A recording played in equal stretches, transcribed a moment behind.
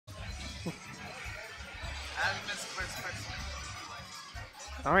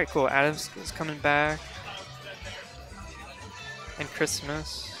All right, cool. Atomsk is coming back. And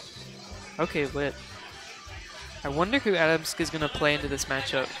Chrismus. Okay, lit. I wonder who Atomsk is going to play into this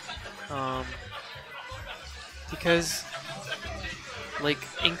matchup. Because, like,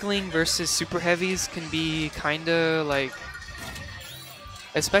 Inkling versus Super Heavies can be kind of, like,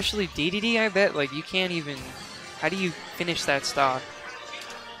 especially DDD, I bet. Like, you can't even... How do you finish that stock?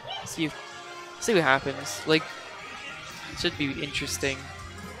 See what happens. Like, it should be interesting.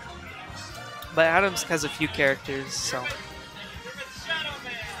 But Atomsk has a few characters, so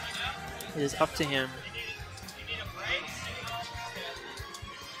it is up to him.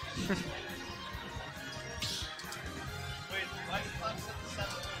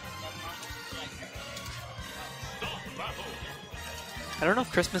 I don't know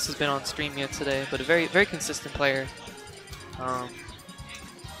if Chrismus has been on stream yet today, but a very, very consistent player.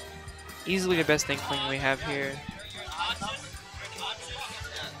 Easily the best Inkling we have here.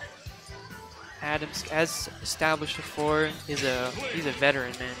 Atomsk, as established before, he's a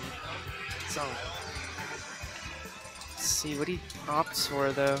veteran, man. So let's see what he opts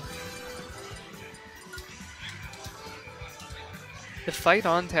for though. The fight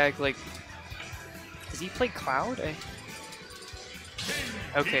on tag, like, does he play Cloud?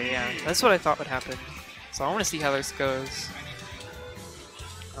 Okay, yeah, that's what I thought would happen. So I want to see how this goes.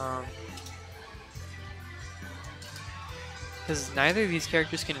 Because neither of these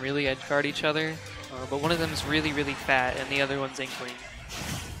characters can really edge guard each other, but one of them is really, really fat, and the other one's Inkling.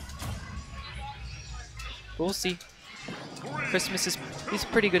 But we'll see. Chrismus he's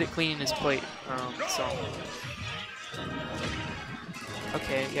pretty good at cleaning his plate, so.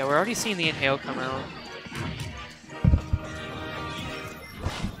 Okay, yeah, we're already seeing the inhale come out.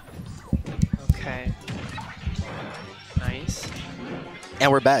 Okay. Nice.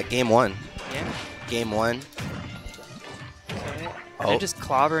 And we're back. Game 1. Yeah. Game 1. Okay. They're just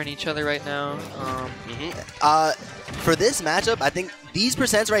clobbering each other right now. For this matchup, I think these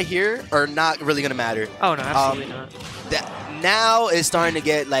percents right here are not really going to matter. Oh, no, absolutely not. Now it's starting to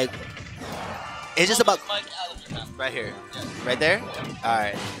get, like, it's just about... Right here. Right there? All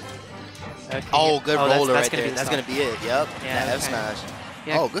right. Okay. Oh, good roller that's right there. That's going to be it. Yep. Yeah, F smash.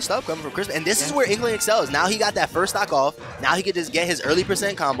 Yeah. Oh, good stuff coming from Chrismus. And this is where Inkling excels. Now he got that first stock off. Now he could just get his early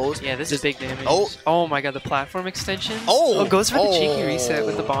percent combos. Yeah, this is big damage. Oh My god, the platform extension. Oh, goes for the cheeky reset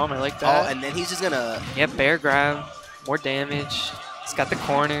with the bomb. I like that. Oh, and then he's just going to... Yep, bear grab. More damage. He's got the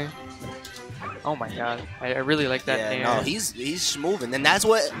corner. Oh my god, I really like that. Yeah, no, he's smoothing, and that's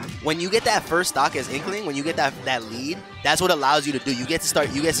what, when you get that first stock as Inkling, when you get that lead, that's what allows you to do. You get to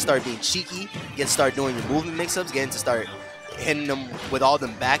start being cheeky, you get to start doing your movement mix-ups, getting to start hitting them with all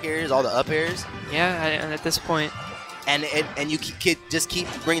them back airs, all the up airs. Yeah, and at this point, and you just keep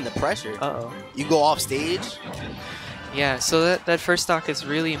bringing the pressure. You go off stage. Yeah, so that first stock is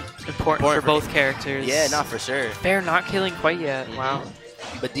really important for both characters. Yeah, not for sure. Bear not killing quite yet. Wow.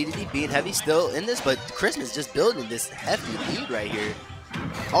 But DDD being heavy still in this, but Chrismus just building this hefty lead right here.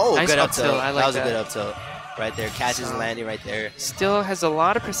 Oh, nice good up tilt. I like that was a good up tilt right there. Catches and landing right there. Still has a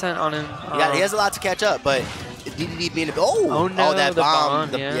lot of percent on him. He has a lot to catch up, but DDD being that bomb.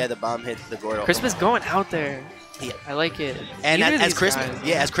 The bomb hit the Gordo. Chrismus going out there. Yeah. I like it. And as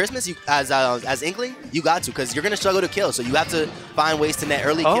Chrismus, as Inkling, you got to, because you're gonna struggle to kill, so you have to find ways to net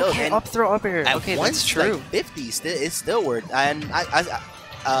early kills. And up throw up air. Okay, that's true. Like 50, it's still worth. And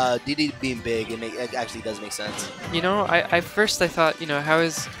DD being big, it actually does make sense. You know, first I thought, you know, how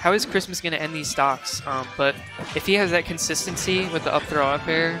is Chrismus going to end these stocks? But if he has that consistency with the up throw up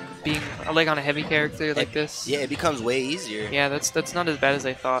air, being like on a heavy character like this, yeah, it becomes way easier. Yeah, that's not as bad as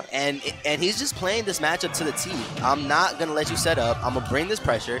I thought. And he's just playing this matchup to the T. I'm not gonna let you set up. I'm gonna bring this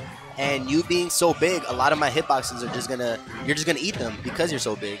pressure, and you being so big, a lot of my hitboxes are you're just gonna eat them because you're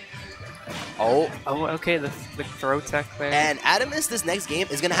so big. Oh, okay, the throw tech there. And Atomsk this next game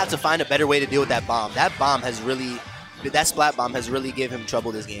is going to have to find a better way to deal with that bomb. That splat bomb has really given him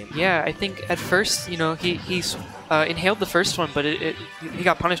trouble this game. Yeah, I think at first, you know, he's inhaled the first one, but he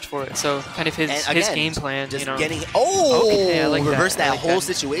got punished for it. So kind of his game plan, just you know. Okay, I like reversed that whole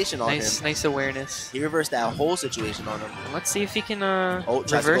situation on him. Nice awareness. He reversed that whole situation on him. Let's see if he can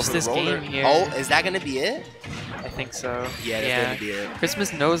reverse this game here. Oh, is that going to be it? I think so. Yeah, that's going to be it.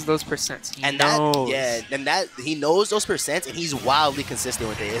 Chrismus knows those percents. He knows those percents, and he's wildly consistent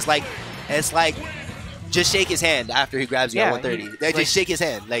with it. It's like just shake his hand after he grabs you at 130. Just shake his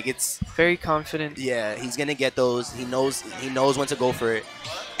hand. Like, it's very confident. Yeah, he's gonna get those. He knows when to go for it.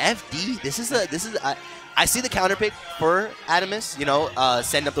 FD. I see the counter pick for Atomsk. You know,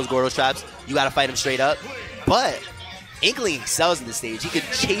 setting up those Gordo traps. You gotta fight him straight up. But Inkling excels in this stage. He could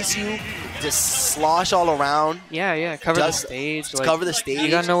chase you, just slosh all around. Yeah. Cover the stage. Like, cover the stage. You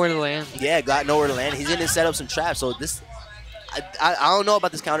got nowhere to land. Yeah, got nowhere to land. He's going to set up some traps. So this, I don't know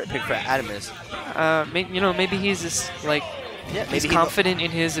about this counter pick for Atomus. Maybe he's just like he's maybe confident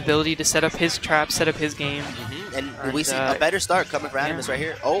in his ability to set up his trap, set up his game. And we see a better start coming for Atomus right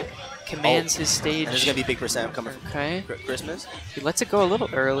here. Oh. Commands his stage. And this is going to be big percent coming from Chrismus. He lets it go a little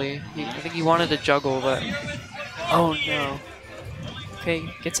early. I think he wanted to juggle, but... Oh, no. Okay,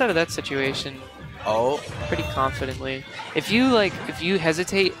 gets out of that situation. Pretty confidently. If you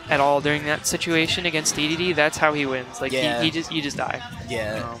hesitate at all during that situation against DDD, that's how he wins. Like, you just die.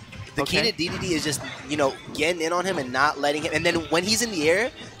 Yeah. The key to DDD is just, getting in on him and not letting him. And then when he's in the air,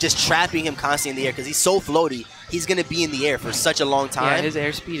 just trapping him constantly in the air because he's so floaty. He's going to be in the air for such a long time. Yeah, his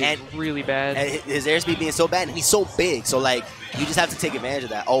airspeed is really bad. And his airspeed being so bad, and he's so big. So, like, you just have to take advantage of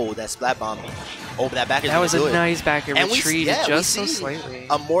that. Oh, that splat bomb. Oh, but that back is That was a good. nice backer retreat, just so slightly.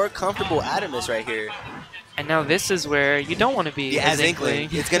 A more comfortable Atomus right here. And now this is where you don't want to be as Inkling.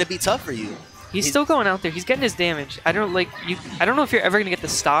 It's going to be tough for you. He's still going out there. He's getting his damage. I don't know if you're ever gonna get the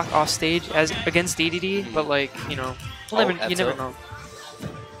stock off stage as against DDD, but you never know.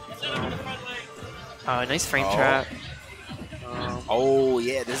 Nice frame trap.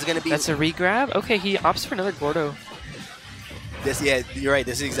 Yeah, this is gonna be. That's a regrab. Okay, he opts for another Gordo. You're right.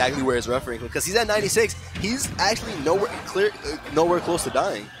 This is exactly where it's rough for Inkling because he's at 96. He's actually nowhere close to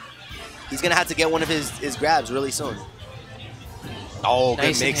dying. He's gonna have to get one of his grabs really soon. Oh,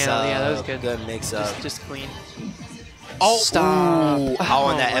 nice good mix-up. Yeah, that was good. Good mix-up. Just clean. Oh, stop. Ooh.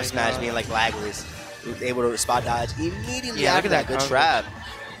 And that F smash being like lagless. He was able to spot dodge immediately after that. Good trap.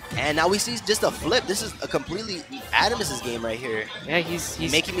 And now we see just a flip. This is a completely Atomus's game right here. Yeah, he's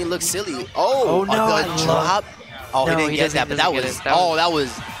making me look silly. Oh no, a good drop. Oh, he didn't get that, but that was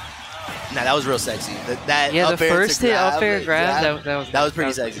that was real sexy. The first hit up air grab, that was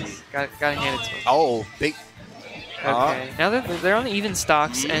pretty sexy. Gotta hand it to him. Oh, big. Okay, now they're on the even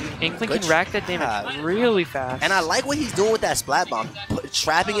stocks, and Inkling can rack that damage really fast. And I like what he's doing with that splat bomb,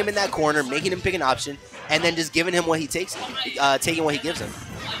 trapping him in that corner, making him pick an option, and then just giving him what he takes, taking what he gives him.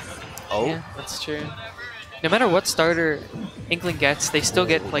 Oh, yeah, that's true. No matter what starter Inkling gets, they still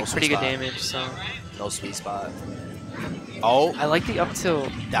get pretty good damage. So no sweet spot. Oh, I like the up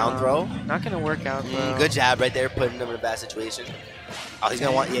tilt. Down throw. Not gonna work out though. Good jab right there, putting him in a bad situation. Oh, he's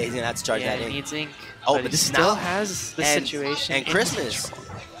gonna he's gonna have to charge that in. He needs ink. Oh, but this still has the situation. And Chrismus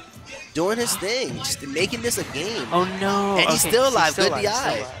doing his thing, just making this a game. Oh no! And he's still alive. Good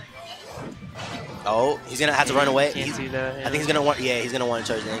DI. Oh, he's gonna have to run away. Can't do that. I think he's gonna want. Yeah, he's gonna want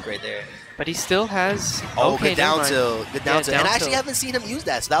to charge the ink right there. But he still has. Oh, good down tilt. Good down tilt. And I actually haven't seen him use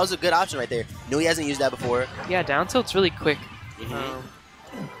that, so that was a good option right there. Knew he hasn't used that before. Yeah, down tilt's really quick.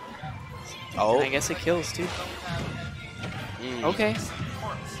 I guess it kills too. Okay.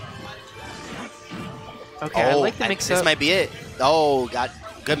 Okay, I like the mix-up. This might be it. Oh, got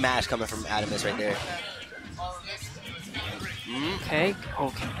good mash coming from Atomus right there. Okay.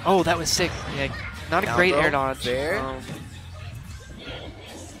 Oh, that was sick. Yeah, not a great air dodge. Fair.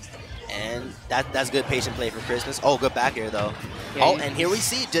 And that's good patient play for Chrismus. Oh, good back air though. Yeah, and here we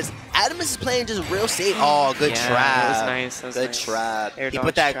see just Atomus is playing just real safe. Oh, good trap. That was nice. That was good trap. Air he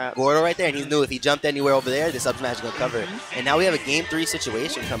put that Gordo right there, and he knew if he jumped anywhere over there, this up smash is gonna cover it. And now we have a game 3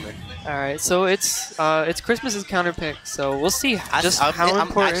 situation coming. All right, so it's Chrismus's counter pick. So we'll see how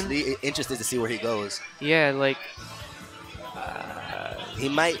important. I'm actually interested to see where he goes. Yeah, he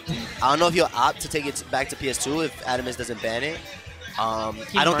might. I don't know if he'll opt to take it back to PS2 if Atomus doesn't ban it.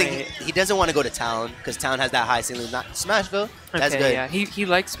 I don't think he doesn't want to go to Town because Town has that high ceiling. Not Smashville. That's good. Yeah, he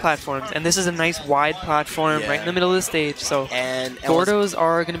likes platforms, and this is a nice wide platform right in the middle of the stage. So Gordos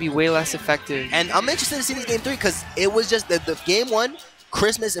are going to be way less effective. And I'm interested to see this game 3 because it was just the game 1.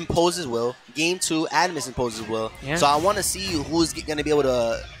 Chrismus imposes will. Game 2, Atomus imposes will. Yeah. So I want to see who's going to be able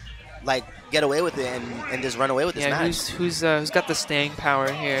to get away with it and just run away with this match. Who's got the staying power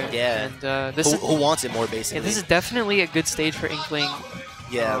here? Yeah. And who wants it more basically? Yeah, this is definitely a good stage for Inkling.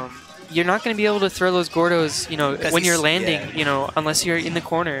 Yeah. You're not going to be able to throw those Gordos, when you're landing, unless you're in the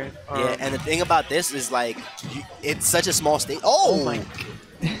corner. Yeah. And the thing about this is it's such a small stage. Oh my!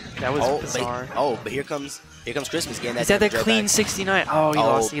 That was bizarre. But here comes Chrismus getting that. Is that the clean 69? Oh,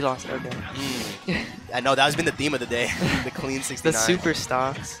 he lost. Okay. I know that's been the theme of the day. The clean 69. The super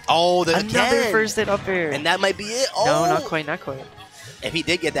stocks. Oh, another first hit up air. And that might be it. Oh. No, not quite. If he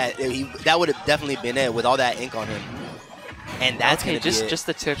did get that, that would have definitely been it with all that ink on him. And that's just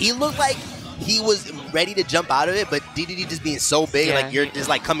the tip. He looked like he was ready to jump out of it, but DDD just being so big, you're just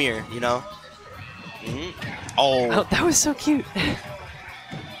come here, Oh, that was so cute.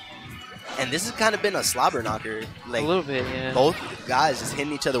 And this has kind of been a slobber knocker. Like, a little bit, yeah. both guys just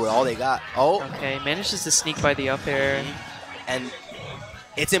hitting each other with all they got. Oh. Okay, manages to sneak by the up air. And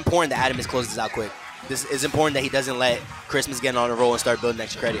it's important that Atomsk closes out quick. This is important that he doesn't let Chrismus get on a roll and start building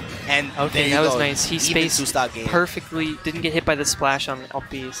extra credit. And okay, that was nice. He spaced two-stock game. perfectly. Didn't get hit by the splash on up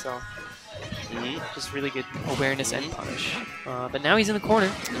B, so just really good awareness and punish. But now he's in the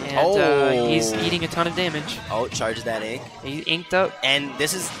corner, and he's eating a ton of damage. Oh, charges that ink. He's inked up. And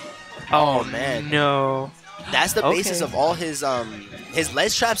this is... Oh, man. No. That's the basis of all his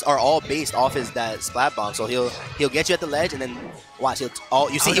ledge traps are all based off that splat bomb. So he'll get you at the ledge and then watch. He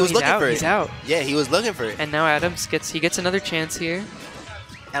was looking for it. He's out. Yeah, he was looking for it. And now Atomsk gets another chance here.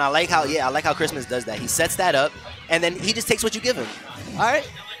 And I like how Chrismus does that. He sets that up and then he just takes what you give him. All right,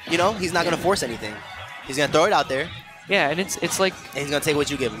 you know he's not gonna force anything. He's gonna throw it out there. Yeah, and it's like and he's gonna take what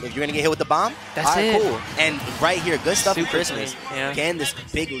you give him. If you're gonna get hit with the bomb, that's all right, it. Cool. And right here, good stuff from Super Chrismus. clean, yeah. Can this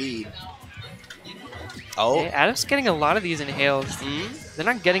big lead. Oh, yeah, Atomsk's getting a lot of these inhales. They're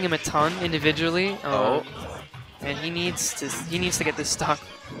not getting him a ton individually. And he needs to get this stock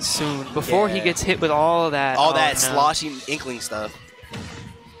soon before he gets hit with all of that. All that sloshy inkling stuff.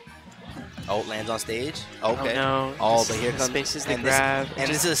 Oh, lands on stage. Okay. Oh, no. Oh, but here comes spaces the grab. And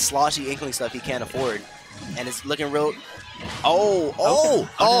this is sloshy inkling stuff he can't afford. And it's looking real. Oh,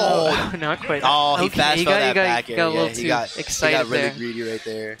 no, not quite. Oh, he fast fell that back air. Got a little too excited. He got really greedy right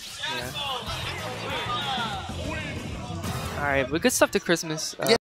there. Yeah. All right, but good stuff to Chrismus.